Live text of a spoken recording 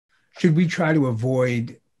Should we try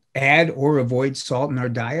to add or avoid salt in our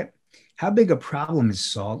diet? How big a problem is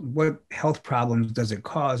salt? What health problems does it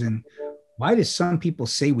cause? And why do some people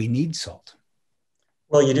say we need salt?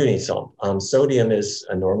 Well, you do need salt. Sodium is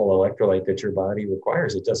a normal electrolyte that your body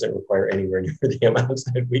requires. It doesn't require anywhere near the amounts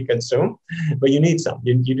that we consume, but you need some.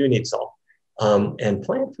 You do need salt. And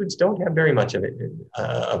plant foods don't have very much of it.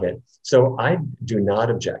 So I do not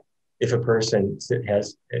object if a person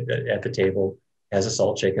has at the table has a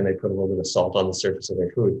salt shake and they put a little bit of salt on the surface of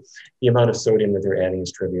their food. The amount of sodium that they're adding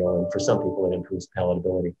is trivial, and for some people, it improves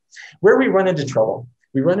palatability. Where we run into trouble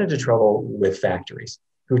with factories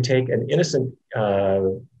who take an innocent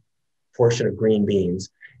portion of green beans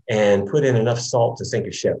and put in enough salt to sink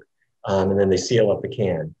a ship, and then they seal up the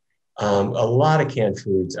can. A lot of canned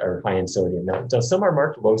foods are high in sodium. Now, some are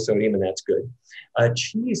marked low sodium, and that's good.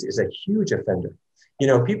 Cheese is a huge offender. You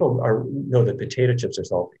know, know that potato chips are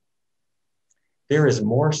salty. There is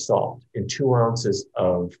more salt in 2 ounces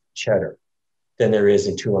of cheddar than there is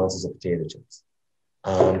in 2 ounces of potato chips.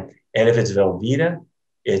 And if it's Velveeta,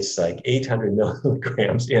 it's like 800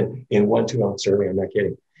 milligrams in 1 2-ounce serving. I'm not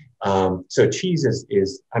kidding. So cheese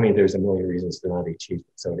is, I mean, there's a million reasons to not eat cheese,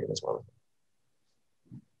 but sodium is one of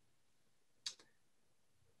them.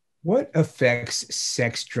 What affects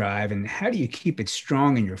sex drive, and how do you keep it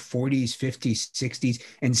strong in your 40s, 50s, 60s,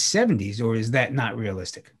 and 70s, or is that not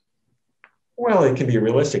realistic? Well, it can be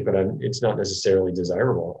realistic, but it's not necessarily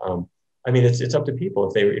desirable. I mean, it's up to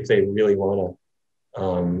people if they really want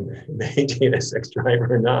to maintain a sex drive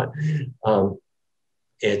or not.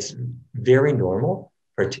 It's very normal,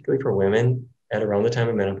 particularly for women at around the time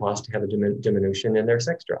of menopause, to have a diminution in their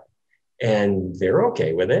sex drive, and they're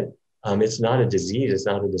okay with it. It's not a disease, it's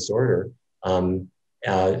not a disorder.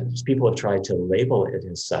 People have tried to label it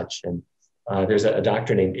as such, and there's a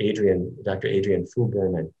doctor named Dr. Adrian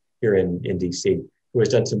Fuberman here in DC, who has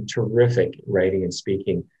done some terrific writing and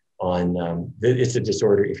speaking on it's a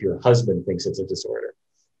disorder if your husband thinks it's a disorder.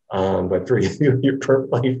 But for you, you're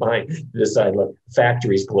perfectly fine to decide, look,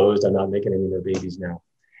 factory's closed, I'm not making any more babies now.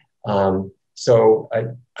 So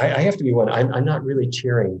I have to be one. I'm not really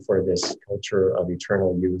cheering for this culture of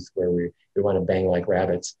eternal youth where we want to bang like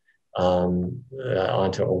rabbits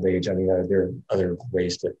onto old age. I mean, there are other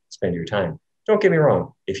ways to spend your time. Don't get me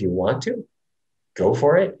wrong. If you want to, go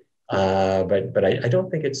for it. But I don't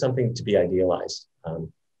think it's something to be idealized.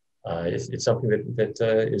 It's something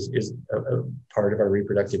that is a part of our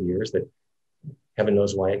reproductive years that heaven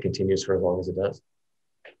knows why it continues for as long as it does.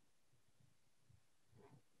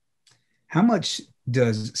 How much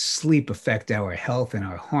does sleep affect our health and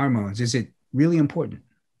our hormones? Is it really important?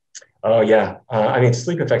 Oh, yeah. I mean,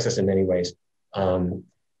 sleep affects us in many ways.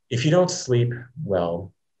 If you don't sleep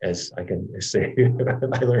well, as I can say,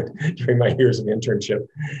 I learned during my years of internship,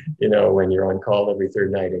 you know, when you're on call every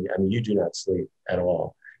third night, and I mean, you do not sleep at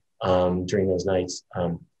all during those nights.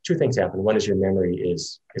 Two things happen. One is your memory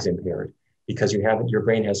is impaired because your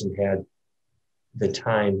brain hasn't had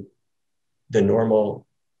the normal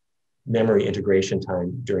memory integration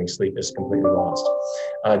time during sleep is completely lost.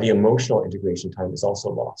 The emotional integration time is also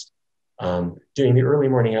lost. During the early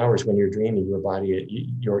morning hours when you're dreaming, your body,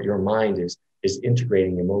 your mind is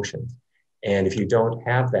integrating emotions. And if you don't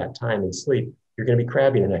have that time in sleep, you're going to be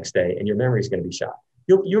crabby the next day and your memory is going to be shot.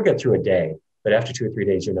 You'll get through a day, but after 2 or 3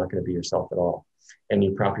 days, you're not going to be yourself at all. And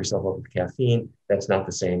you prop yourself up with caffeine. That's not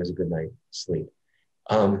the same as a good night's sleep.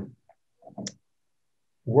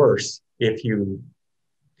 Worse, if you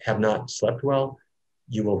have not slept well,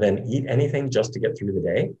 you will then eat anything just to get through the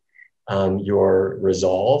day. Your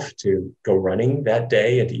resolve to go running that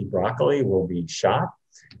day and to eat broccoli will be shot.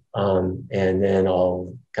 And then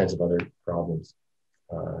all kinds of other problems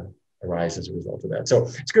arise as a result of that. So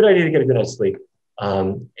it's a good idea to get a good night's sleep.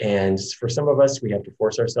 And for some of us, we have to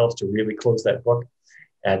force ourselves to really close that book.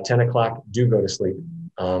 At 10 o'clock, do go to sleep.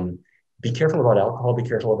 Be careful about alcohol, be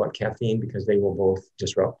careful about caffeine, because they will both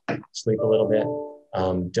disrupt sleep a little bit.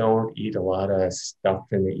 Don't eat a lot of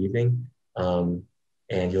stuff in the evening, and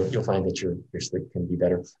you'll find that your sleep can be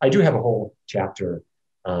better. I do have a whole chapter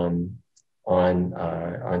on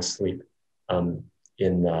sleep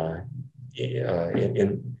in a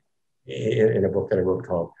book that I wrote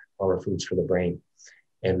called Power Foods for the Brain,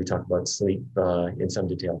 and we talk about sleep in some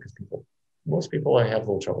detail because most people have a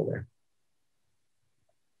little trouble there.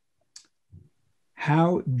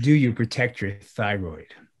 How do you protect your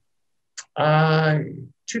thyroid?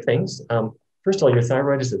 Two things. First of all, your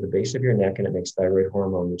thyroid is at the base of your neck and it makes thyroid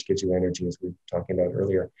hormone, which gives you energy, as we were talking about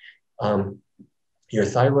earlier. Your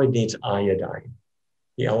thyroid needs iodine.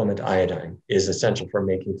 The element iodine is essential for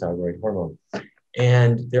making thyroid hormone.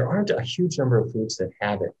 And there aren't a huge number of foods that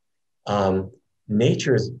have it.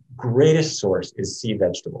 Nature's greatest source is sea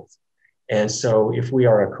vegetables. And so if we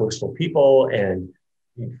are a coastal people and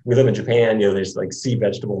we live in Japan, there's like sea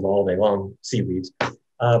vegetables all day long, seaweeds.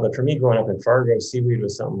 But for me, growing up in Fargo, seaweed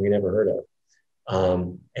was something we never heard of.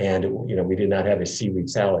 We did not have a seaweed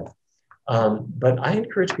salad. But I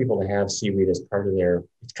encourage people to have seaweed as part of to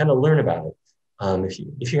kind of learn about it.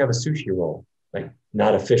 If you have a sushi roll, like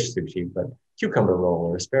not a fish sushi, but cucumber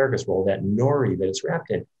roll or asparagus roll, that nori that it's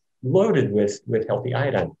wrapped in, loaded with healthy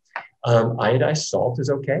iodine. Iodized salt is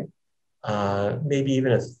okay. Maybe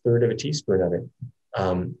even 1/3 of a teaspoon of it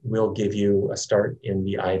will give you a start in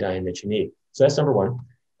the iodine that you need. So that's number one.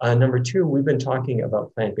 Number two, we've been talking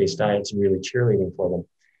about plant-based diets and really cheerleading for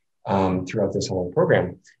them throughout this whole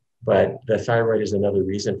program. But the thyroid is another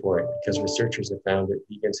reason for it, because researchers have found that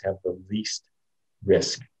vegans have the least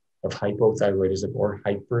risk of hypothyroidism or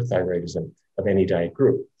hyperthyroidism of any diet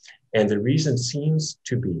group. And the reason seems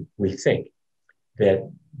to be, we think, that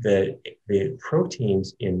the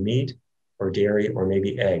proteins in meat or dairy or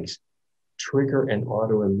maybe eggs trigger an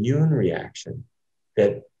autoimmune reaction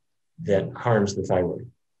that harms the thyroid.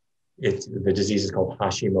 The disease is called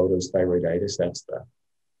Hashimoto's thyroiditis. That's the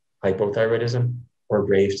hypothyroidism, or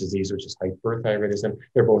Graves' disease, which is hyperthyroidism.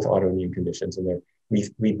 They're both autoimmune conditions, and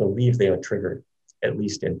we believe they are triggered, at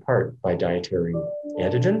least in part, by dietary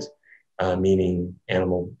antigens, meaning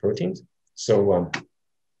animal proteins. So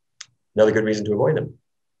another good reason to avoid them.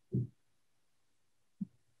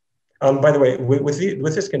 By the way,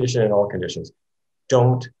 with this condition and all conditions,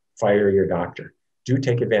 don't fire your doctor. Do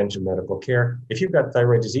take advantage of medical care. If you've got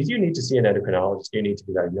thyroid disease, you need to see an endocrinologist. You need to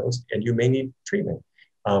be diagnosed, and you may need treatment.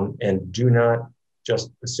 And do not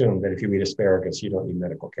just assume that if you eat asparagus, you don't need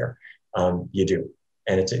medical care. You do.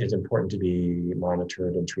 And it's important to be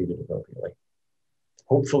monitored and treated appropriately.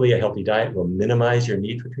 Hopefully, a healthy diet will minimize your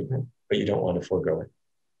need for treatment, but you don't want to forego it.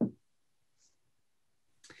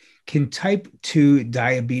 Can type 2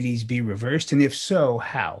 diabetes be reversed? And if so,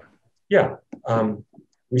 how? Yeah.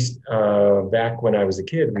 Back when I was a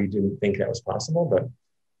kid, we didn't think that was possible, but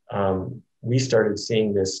we started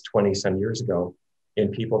seeing this 20 some years ago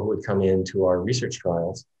in people who would come into our research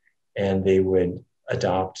trials, and they would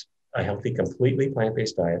adopt a healthy, completely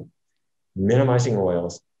plant-based diet, minimizing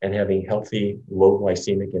oils and having healthy, low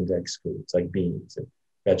glycemic index foods like beans and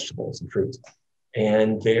vegetables and fruits.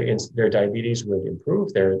 And their diabetes would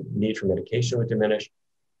improve, their need for medication would diminish,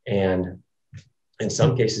 and in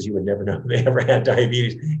some cases, you would never know they ever had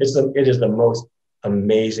diabetes. It is the most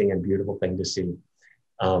amazing and beautiful thing to see,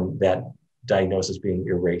 that diagnosis being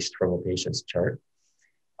erased from a patient's chart.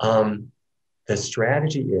 The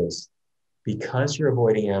strategy is, because you're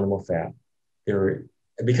avoiding animal fat,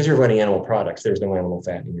 because you're avoiding animal products, there's no animal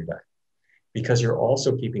fat in your diet. Because you're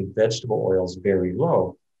also keeping vegetable oils very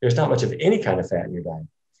low, there's not much of any kind of fat in your diet.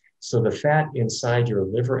 So the fat inside your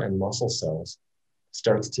liver and muscle cells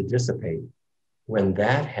starts to dissipate. When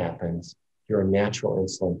that happens, your natural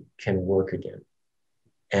insulin can work again.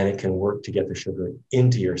 And it can work to get the sugar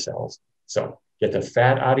into your cells. So get the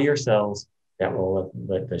fat out of your cells, that will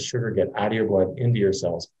let the sugar get out of your blood into your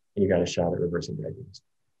cells, and you got a shot at reversing diabetes.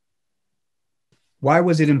 Why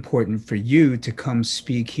was it important for you to come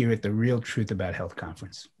speak here at the Real Truth About Health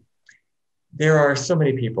conference? There are so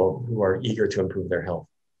many people who are eager to improve their health.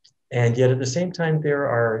 And yet at the same time, there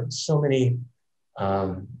are so many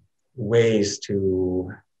ways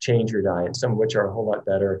to change your diet, some of which are a whole lot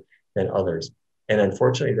better than others. And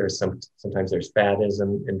unfortunately, sometimes there's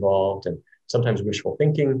faddism involved, and sometimes wishful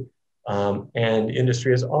thinking. And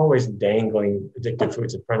industry is always dangling addictive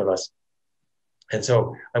foods in front of us. And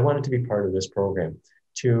so I wanted to be part of this program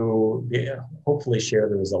to hopefully share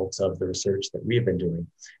the results of the research that we have been doing,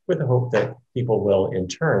 with the hope that people will in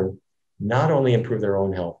turn not only improve their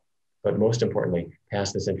own health, but most importantly,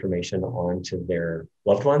 pass this information on to their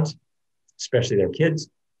loved ones, especially their kids,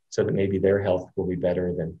 so that maybe their health will be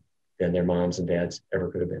better than their moms and dads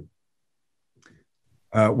ever could have been.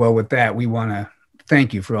 Well, with that, we want to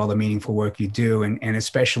thank you for all the meaningful work you do, and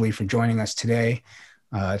especially for joining us today.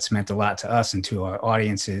 It's meant a lot to us and to our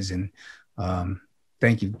audiences. And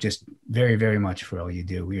thank you just very, very much for all you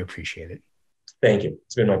do. We appreciate it. Thank you.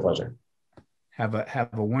 It's been my pleasure. Have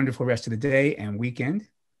a wonderful rest of the day and weekend,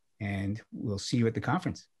 and we'll see you at the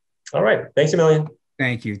conference. All right. Thanks a million.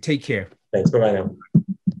 Thank you. Take care. Thanks. Bye-bye now.